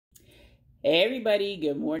Hey everybody,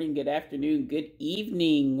 good morning, good afternoon, good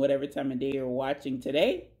evening, whatever time of day you're watching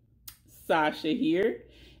today. Sasha here.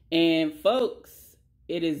 And folks,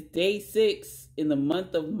 it is day 6 in the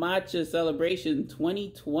month of Matcha celebration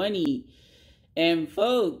 2020. And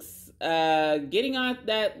folks, getting off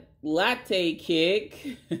that latte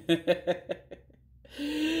kick.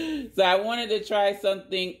 So I wanted to try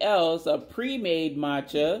something else, a pre-made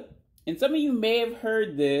matcha. And some of you may have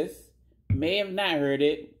heard this, may have not heard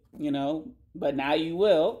it, but now you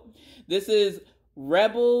will. This is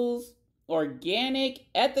Rebbl's organic,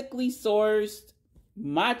 ethically sourced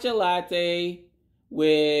matcha latte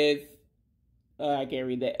with, I can't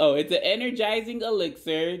read that. Oh, it's an energizing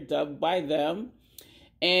elixir dubbed by them.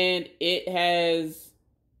 And it has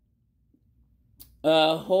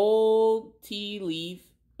a whole tea leaf,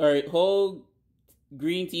 or whole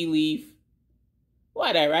green tea leaf,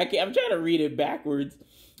 whatever. I'm trying to read it backwards.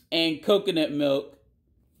 And coconut milk.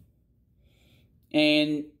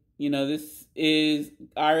 And, this is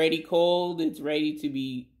already cold. It's ready to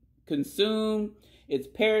be consumed. It's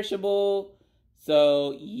perishable.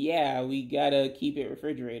 So, yeah, we gotta keep it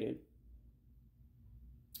refrigerated.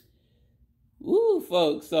 Ooh,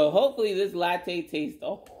 folks. So, hopefully this latte tastes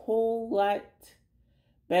a whole lot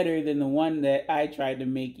better than the one that I tried to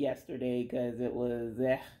make yesterday, because it was,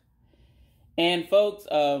 And, folks,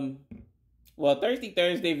 well, Thirsty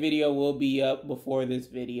Thursday video will be up before this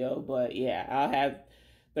video, but yeah, I'll have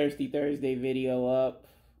Thirsty Thursday video up.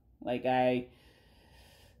 Like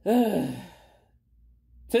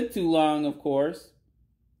took too long, of course.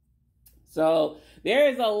 So there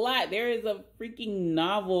is a lot. There is a freaking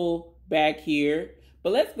novel back here,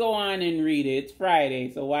 but let's go on and read it. It's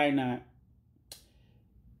Friday, so why not?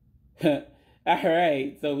 All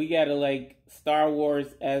right, so we got a like Star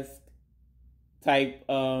Wars-esque type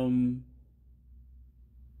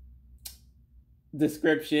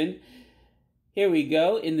description. Here we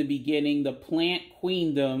go. In the beginning, the plant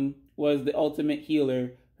queendom was the ultimate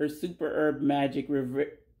healer. Her super herb magic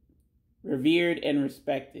revered and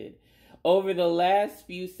respected. Over the last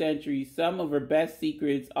few centuries, some of her best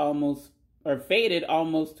secrets faded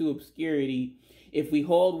almost to obscurity. If we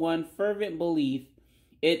hold one fervent belief,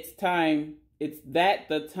 it's that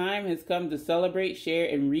the time has come to celebrate, share,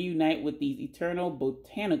 and reunite with these eternal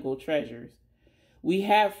botanical treasures. We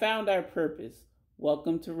have found our purpose.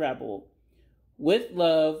 Welcome to Rebbl. With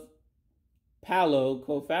love, Paolo,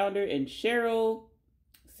 co-founder, and Cheryl,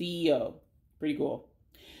 CEO. Pretty cool.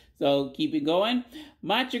 So keep it going.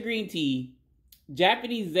 Matcha green tea.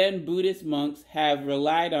 Japanese Zen Buddhist monks have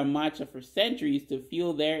relied on matcha for centuries to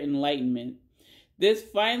fuel their enlightenment. This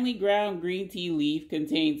finely ground green tea leaf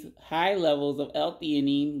contains high levels of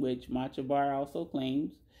L-theanine, which Matcha Bar also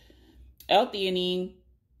claims. L-theanine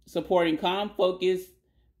supporting calm, focused,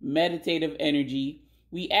 meditative energy.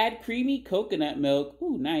 We add creamy coconut milk.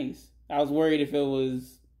 Ooh, nice. I was worried if it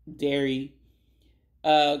was dairy.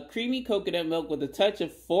 Creamy coconut milk with a touch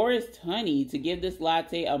of forest honey to give this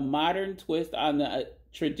latte a modern twist on the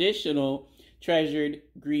traditional treasured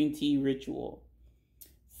green tea ritual.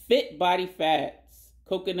 Fit body fats.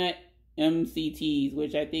 Coconut MCTs,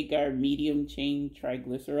 which I think are medium chain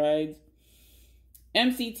triglycerides.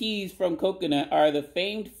 MCTs from coconut are the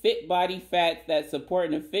famed fit body fats that support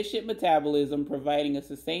an efficient metabolism, providing a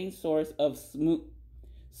sustained source of smooth,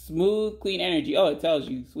 clean energy. Oh, it tells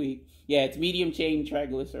you, sweet. Yeah, it's medium chain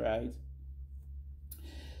triglycerides.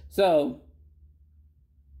 So,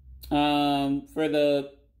 for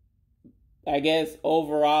the,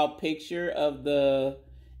 overall picture of the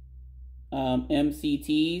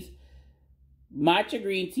MCTs, matcha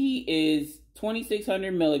green tea is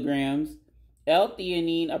 2,600 milligrams.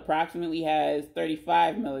 L-theanine approximately has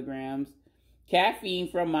 35 milligrams. Caffeine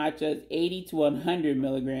from matcha is 80 to 100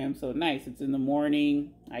 milligrams. So nice. It's in the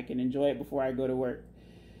morning. I can enjoy it before I go to work.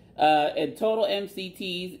 And total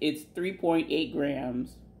MCTs, it's 3.8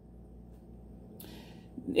 grams.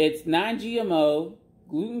 It's non-GMO,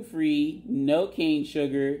 gluten-free, no cane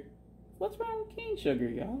sugar. What's wrong with cane sugar,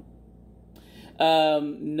 y'all?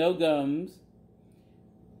 No gums.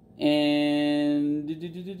 And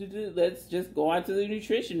let's just go on to the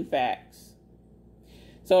nutrition facts.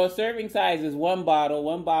 So a serving size is one bottle.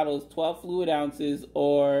 One bottle is 12 fluid ounces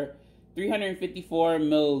or 354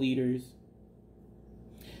 milliliters.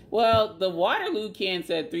 Well, the Waterloo can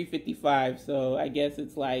said 355, so I guess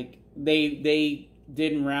it's like they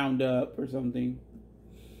didn't round up or something.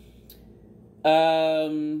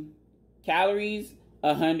 Calories,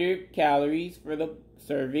 100 calories for the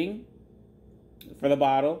serving, for the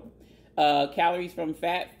bottle. Calories from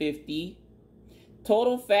fat, 50.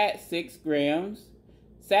 Total fat, 6 grams.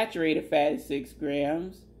 Saturated fat is 6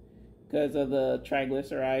 grams because of the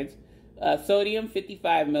triglycerides. Sodium,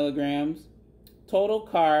 55 milligrams. Total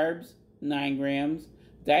carbs, 9 grams.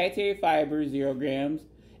 Dietary fiber, 0 grams.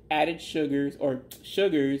 Added sugars,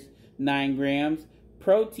 9 grams.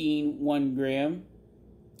 Protein, 1 gram.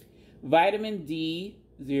 Vitamin D,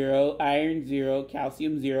 0. Iron, 0.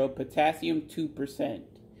 Calcium, 0. Potassium, 2%.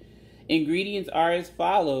 Ingredients are as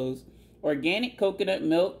follows: organic coconut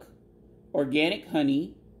milk, organic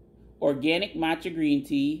honey, organic matcha green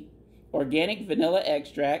tea, organic vanilla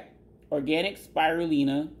extract, organic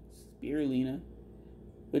spirulina,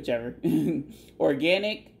 whichever,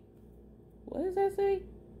 organic, what does that say?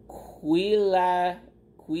 Quijaha?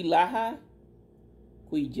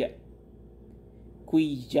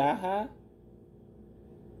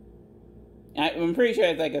 I'm pretty sure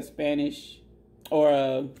it's like a Spanish or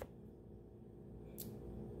a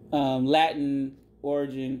Latin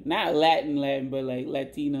origin. Not Latin, but like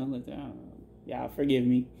Latino. I don't know. Y'all forgive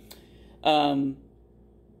me.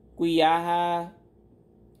 Quijaha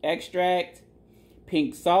extract,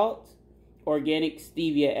 pink salt, organic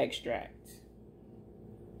stevia extract.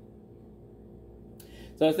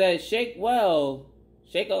 So it says shake well,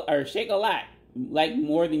 shake a lot, like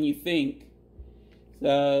more than you think.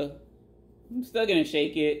 So I'm still gonna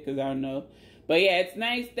shake it because I don't know. But yeah, it's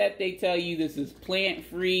nice that they tell you this is plant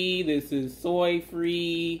free, this is soy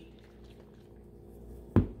free.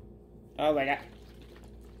 I was like, as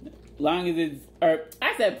long as it's, or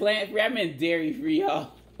I said plant free, I meant dairy free,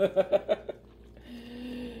 y'all.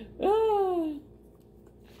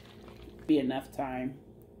 Be enough time.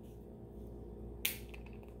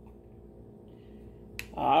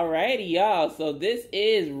 Alrighty, y'all. So this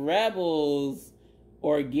is Rebbl's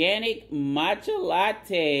organic matcha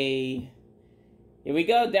latte. Here we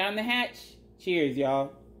go, down the hatch. Cheers,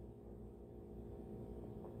 y'all.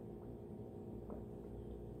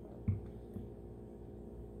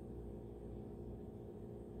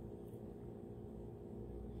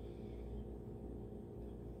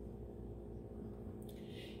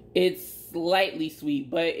 It's slightly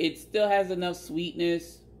sweet, but it still has enough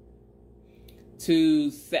sweetness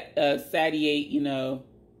to satiate, you know,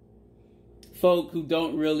 folk who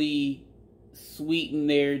don't really sweeten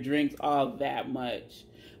their drinks all that much.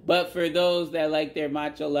 But for those that like their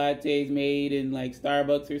matcha lattes made in like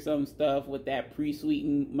Starbucks or some stuff with that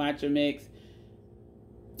pre-sweetened matcha mix,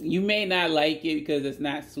 you may not like it because it's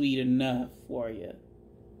not sweet enough for you.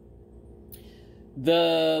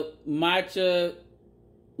 The matcha,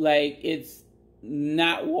 like, it's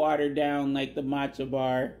not watered down like the matcha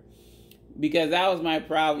bar, because that was my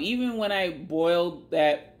problem. Even when I boiled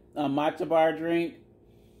that matcha bar drink,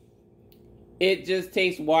 it just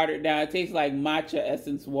tastes watered down. It tastes like matcha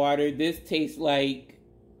essence water. This tastes like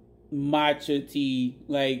matcha tea,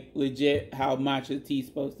 like legit how matcha tea is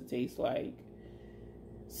supposed to taste like.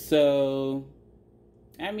 So,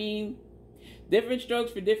 I mean, different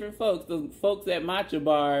strokes for different folks. The folks at Matcha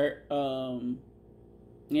Bar,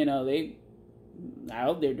 you know, I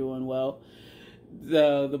hope they're doing well.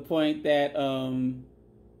 The point that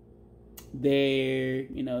they're,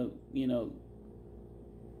 you know,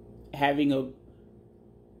 having a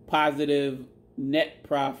positive net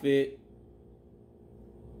profit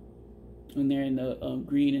when they're in the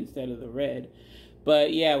green instead of the red.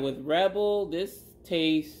 But yeah, with Rebbl, this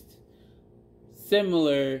tastes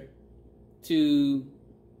similar to,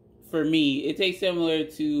 for me, it tastes similar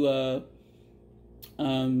to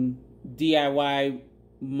DIY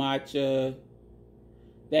matcha,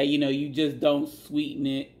 that, you know, you just don't sweeten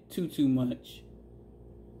it too much.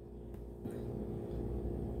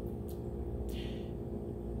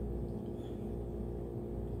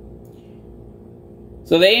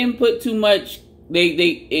 So they didn't put too much.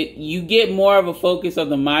 You get more of a focus of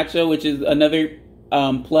the matcha, which is another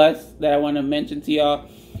plus that I want to mention to y'all.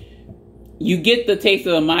 You get the taste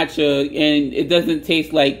of the matcha, and it doesn't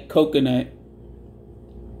taste like coconut.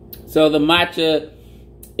 So the matcha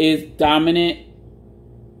is dominant.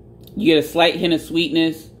 You get a slight hint of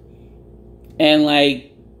sweetness, and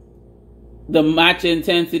like the matcha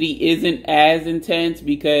intensity isn't as intense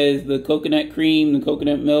because the coconut cream, the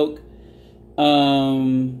coconut milk,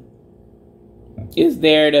 is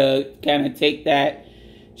there to kind of take that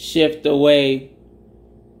shift away.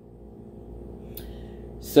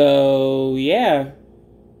 So yeah,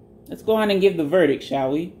 let's go on and give the verdict,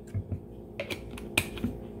 shall we?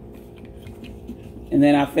 And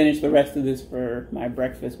then I'll finish the rest of this for my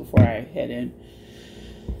breakfast before I head in.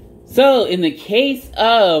 So in the case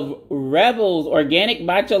of Rebbl's organic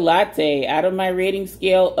matcha latte, out of my rating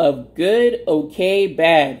scale of good, okay,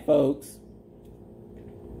 bad, folks,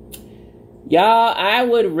 y'all, I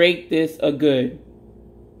would rate this a good.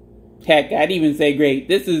 Heck, I'd even say great.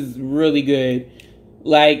 This is really good.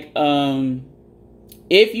 Like,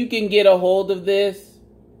 if you can get a hold of this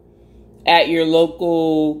at your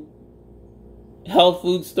local health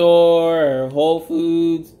food store or Whole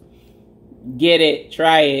Foods, get it,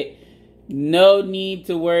 try it. No need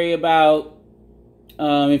to worry about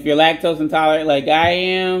if you're lactose intolerant like I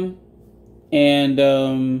am, and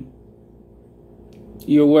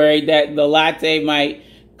you're worried that the latte might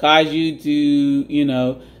cause you to, you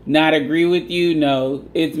know, not agree with you. No,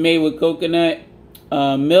 it's made with coconut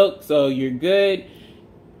milk, so you're good.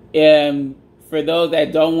 And for those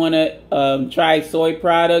that don't want to try soy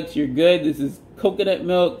products, you're good. This is coconut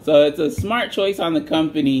milk, so it's a smart choice on the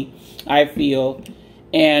company, I feel.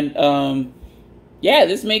 And yeah,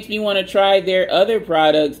 this makes me want to try their other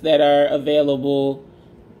products that are available.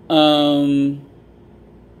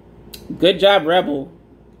 Good job, Rebbl.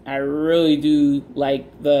 I really do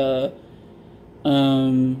like the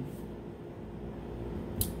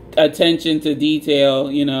attention to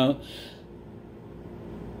detail, you know,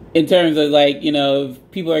 in terms of, like, you know,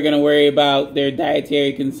 if people are going to worry about their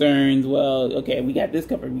dietary concerns, well, okay, we got this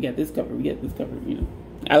covered, we got this covered, we got this covered, you know.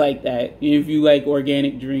 I like that. If you like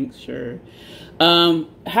organic drinks, sure.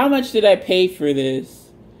 How much did I pay for this?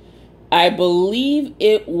 I believe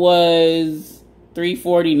it was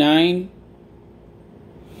 $3.49,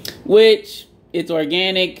 which, it's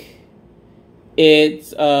organic.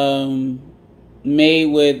 It's made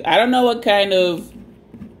with, I don't know what kind of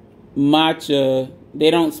matcha, they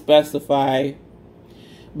don't specify,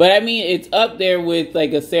 but I mean, it's up there with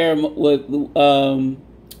like a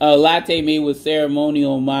latte made with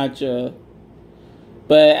ceremonial matcha,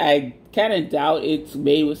 but I kind of doubt it's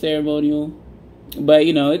made with ceremonial. But,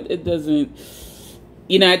 you know, it doesn't,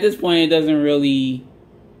 you know, at this point, it doesn't really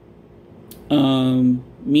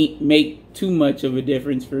make too much of a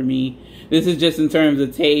difference for me. This is just in terms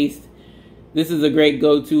of taste. This is a great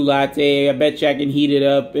go-to latte. I bet you I can heat it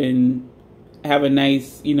up and have a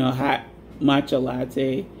nice, you know, hot matcha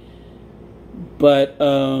latte. But,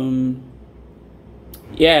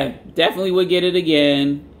 yeah, definitely would get it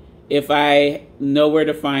again if I know where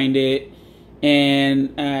to find it.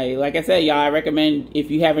 And like I said, y'all, I recommend,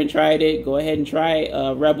 if you haven't tried it, go ahead and try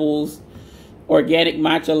Rebbl's organic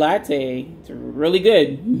matcha latte. It's really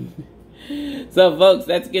good. So, folks,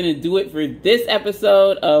 that's going to do it for this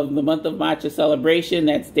episode of the Month of Matcha Celebration.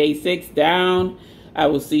 That's day 6 down. I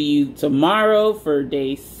will see you tomorrow for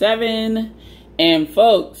day 7. And,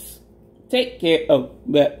 folks, take care. Oh,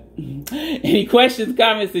 but any questions,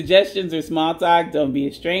 comments, suggestions, or small talk, don't be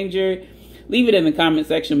a stranger. Leave it in the comment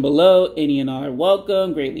section below. Any and all are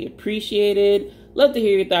welcome. Greatly appreciated. Love to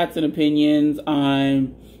hear your thoughts and opinions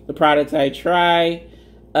on the products I try.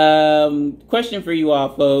 Question for you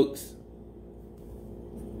all, folks,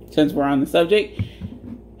 since we're on the subject.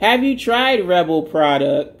 Have you tried Rebbl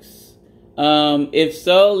products? If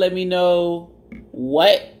so, let me know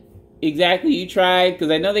what exactly you tried,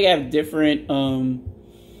 because I know they have different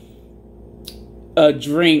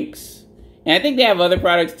drinks. And I think they have other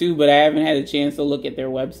products too, but I haven't had a chance to look at their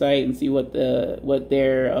website and see what they're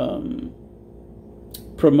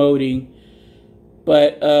promoting.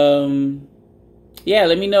 But yeah,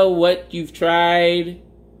 let me know what you've tried.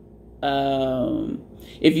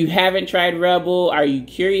 If you haven't tried Rebbl, are you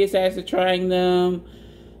curious as to trying them?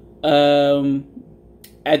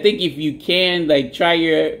 I think if you can, like, try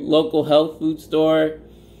your local health food store.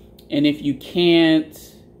 And if you can't,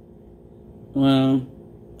 well,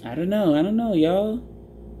 I don't know, y'all.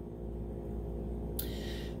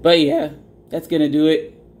 But yeah, that's gonna do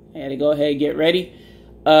it. I had to go ahead and get ready.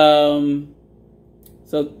 So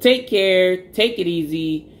take care, take it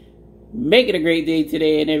easy, make it a great day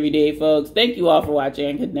today and every day, folks. Thank you all for watching.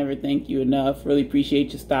 I could never thank you enough. Really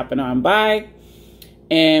appreciate you stopping on by.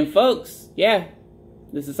 And folks, yeah,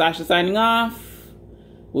 this is Sasha signing off.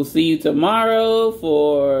 We'll see you tomorrow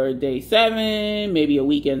for day 7, maybe a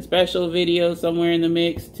weekend special video somewhere in the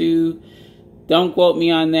mix too. Don't quote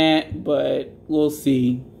me on that, but we'll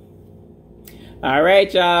see. All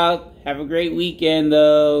right, y'all. Have a great weekend,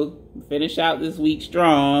 though. Finish out this week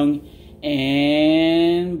strong.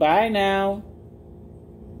 And bye now.